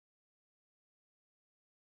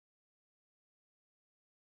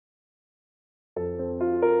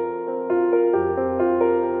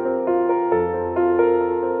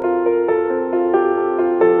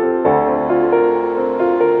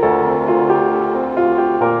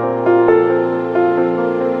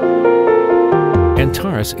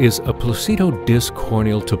Antares is a placido disc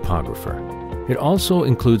corneal topographer. It also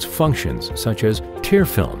includes functions such as tear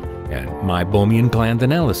film and meibomian gland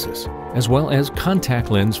analysis, as well as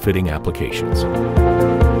contact lens fitting applications.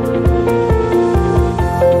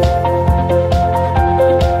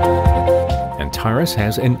 Antares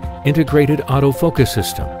has an integrated autofocus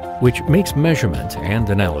system, which makes measurement and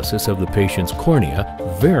analysis of the patient's cornea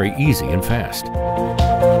very easy and fast.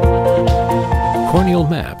 Corneal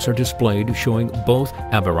maps are displayed showing both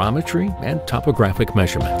aberrometry and topographic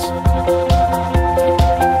measurements.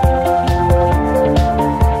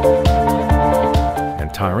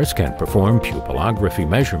 Antares can perform pupillography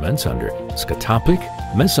measurements under scotopic,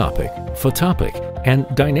 mesopic, photopic, and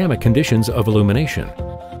dynamic conditions of illumination.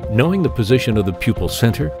 Knowing the position of the pupil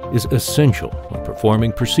center is essential when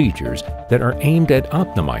performing procedures that are aimed at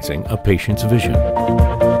optimizing a patient's vision.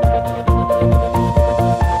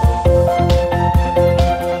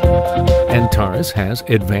 Antares has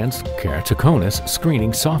advanced keratoconus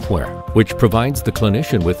screening software, which provides the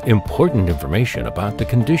clinician with important information about the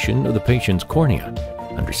condition of the patient's cornea.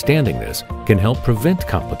 Understanding this can help prevent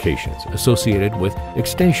complications associated with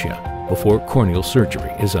ectasia before corneal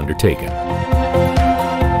surgery is undertaken.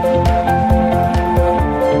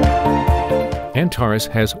 Antares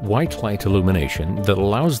has white light illumination that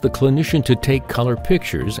allows the clinician to take color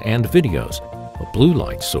pictures and videos. A blue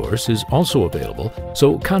light source is also available,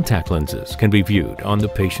 so contact lenses can be viewed on the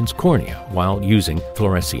patient's cornea while using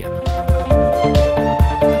fluorescein.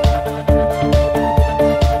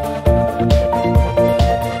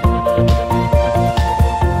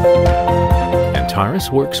 Antares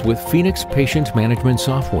works with Phoenix Patient Management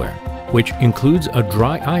Software, which includes a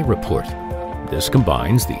dry eye report. This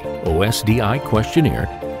combines the OSDI questionnaire,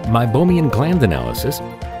 meibomian gland analysis,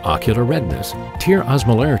 ocular redness, tear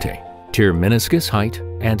osmolarity, tear meniscus height,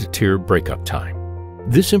 and tear breakup time.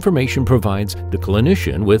 This information provides the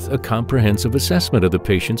clinician with a comprehensive assessment of the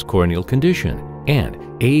patient's corneal condition and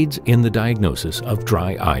aids in the diagnosis of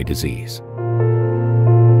dry eye disease.